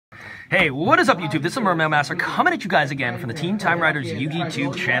Hey, what is up, YouTube? This is Mermail Master coming at you guys again from the Team Time Riders Yugi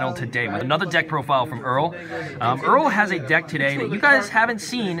Tube channel today with another deck profile from Earl. Earl has a deck today that you guys haven't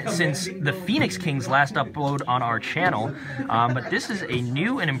seen since the Phoenix King's last upload on our channel, but this is a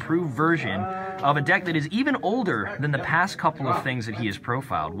new and improved version of a deck that is even older than the past couple of things that he has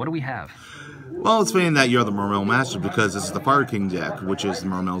profiled. What do we have? Well, it's fitting that you're the Mermail Master because this is the Fire King deck, which is the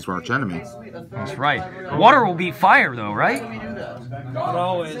Mermail's arch enemy. That's right. Water will beat fire, though, right? Not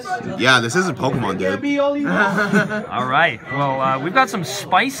always. Yeah, this isn't Pokemon, dude. All right. Well, we've got some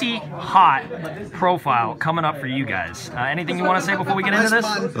spicy, hot profile coming up for you guys. Anything you want to say before we get into this?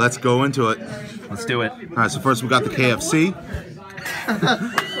 Let's go into it. Let's do it. All right, so first we got the KFC.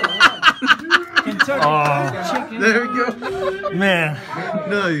 Oh, There we go. man.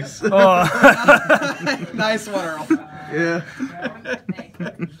 Nice. Oh. Nice one, Earl. Yeah.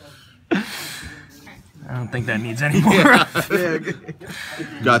 I don't think that needs any more.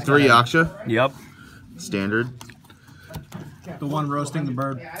 Got 3 Yaksha. Yep. Standard. The one roasting the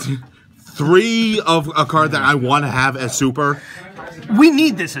bird. 3 of a card that I want to have as super. We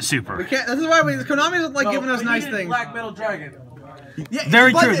need this as super. This is why Konami's like giving us nice things. Black Metal Dragon. Yeah,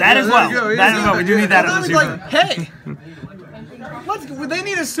 Very but true. That as well. That as well. We do need that as a Konami's super. like, hey, they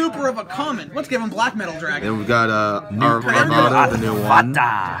need a super of a common. Let's give them Black Metal Dragon. Then we got Arvata, the new one.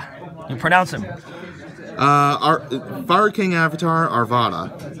 Arvata. You pronounce him. Fire King Avatar,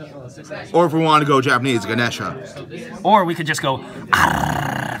 Arvata. Or if we want to go Japanese, Ganesha. Or we could just go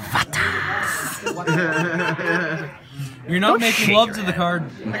Arvata. You're not making love to the card.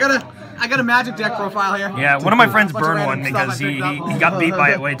 I got a magic deck profile here. Yeah, one of my friends Bunch of burned one random stuff because I he picked up. got beat by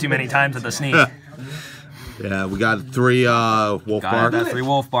it way too many times at the sneak. Yeah, we got 3 Wolf Got Bark. that 3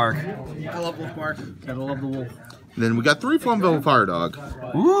 wolf bark. I love Wolf Bark. Gotta love the wolf. Then we got 3 Flamville Fire Dog.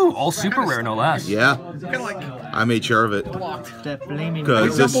 Ooh, all super rare, no less. Yeah, Kind of like I made sure of it. blocked.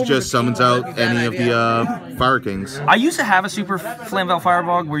 Because this just summons out any of the Fire Kings. I used to have a super Flamvell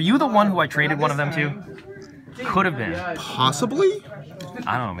Firebog. Were you the one who I traded one of them to? Could have been. Possibly?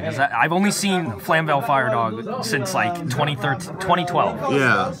 I don't know, because I've only seen Flamvell Firedog since like 2012.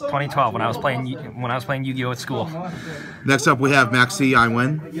 Yeah. 2012 when I was playing Yu-Gi-Oh at school. Next up we have Maxi, I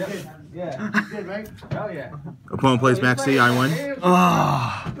win. Opponent plays Maxi, I win.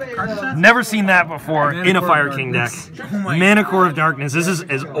 Never seen that before in a Fire King deck. Mana Core of Darkness. This is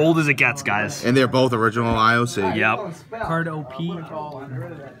as old as it gets, guys. And they're both original IOC. Yep. Card OP.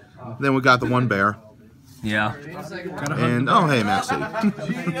 Then we got the 1 Bear. Yeah. And, oh hey, Maxi.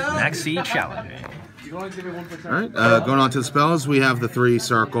 Maxi challenging. Alright, going on to the spells, we have the 3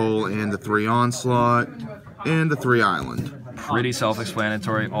 Circle and the 3 Onslaught and the 3 Island. Pretty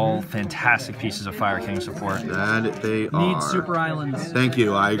self-explanatory. All fantastic pieces of Fire King support. That they are. Need super islands. Thank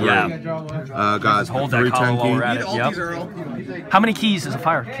you, I agree. Yeah. Got Hold 3 that column while we're at Tenki. it. Ultis, Yep. Earl. How many keys does a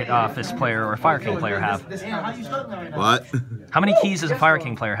Fire Fist player or a Fire King player have? What? How many keys does a Fire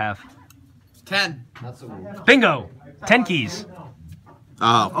King player have? 10. Bingo! 10 keys.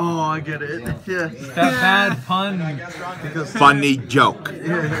 Oh, Oh, I get it. Yeah. That bad pun. funny joke.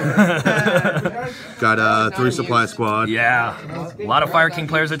 Got 3 Supply Squad. Yeah. A lot of Fire King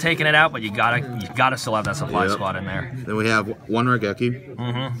players are taking it out, but you gotta still have that supply Yep. squad in there. Then we have 1 Regeki.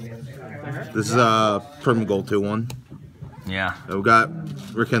 Mm-hmm. This is a Prim Gold 2-1. Yeah. We got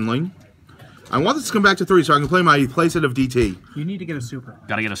Rekindling. I want this to come back to 3 so I can play my playset of DT. You need to get a super.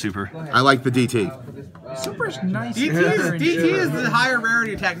 Gotta get a super. I like the DT. Super's nice. DT is the higher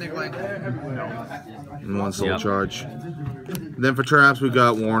rarity, technically. And 1 Soul Yep. Charge. Then for traps, we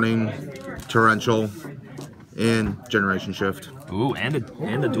got Warning, Torrential, and Generation Shift. Ooh, and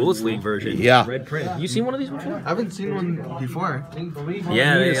the Duelist League version. Yeah. Red print. You seen one of these before? I haven't seen one before.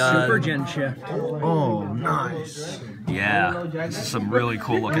 Yeah, Need they, a super gen shift. Oh, nice. yeah. This is some really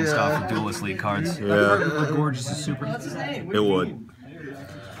cool looking stuff for Duelist League cards. Yeah, Look gorgeous as super. it would.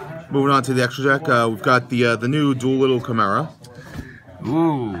 Moving on to the extra deck, we've got the new Dual Little Chimera.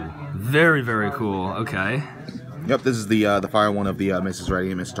 Ooh, very, very cool. Okay. Yep, this is the fire one of the Mrs.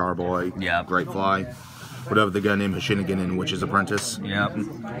 Ready, Miss Starboy, Yep. Great Fly, whatever the guy named Hashinigan in Witch's Apprentice. Yep.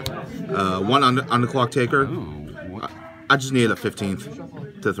 1 on the Clock Taker. Ooh. I just needed a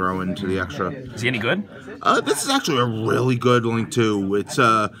 15th to throw into the extra. Is he any good? This is actually a really good link too. It's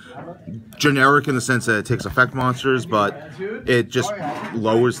generic in the sense that it takes effect monsters, but it just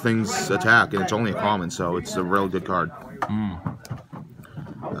lowers things attack, and it's only a common, so it's a really good card.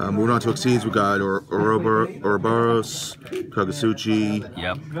 Moving on to Exceeds, we got Ouroboros, Kagasuchi.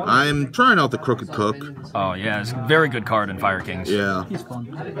 Yep. I'm trying out the Crooked Cook. Oh, yeah, it's a very good card in Fire Kings. Yeah. He's fun.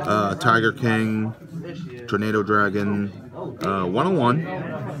 Tiger King, Tornado Dragon,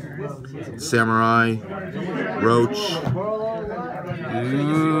 101, Samurai, Roach,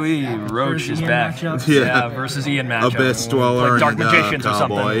 Ooh, Roach is Ian back. matchups. Yeah, versus Ian matchup. Abyss Dweller Like Dark and Magicians or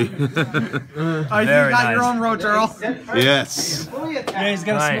Cowboy. something. You Very got your nice. own roach, Earl. Yes. Yeah, he's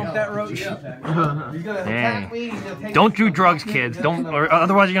gonna Right. smoke that roach. Dang. Don't do drugs, kids. Don't, or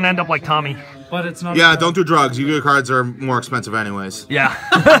otherwise you're gonna end up like Tommy. But it's not. Yeah, don't do drugs. Yu-Gi-Oh cards are more expensive anyways. Yeah.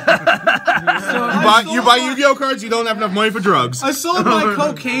 You buy Yu-Gi-Oh cards, you don't have enough money for drugs. I sold my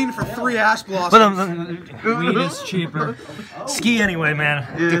cocaine for 3 ash blossoms. But Weed is cheaper. ski anyway, man.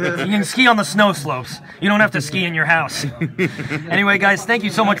 You can ski on the snow slopes. You don't have to ski in your house. Anyway, guys, thank you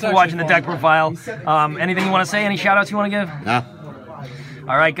so much for watching the deck profile. Anything you want to say? Any shout outs you want to give? Yeah.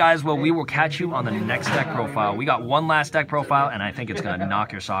 All right, guys. Well, we will catch you on the next deck profile. We got one last deck profile, and I think it's going to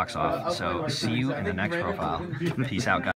knock your socks off. So see you in the next profile. Peace out, guys.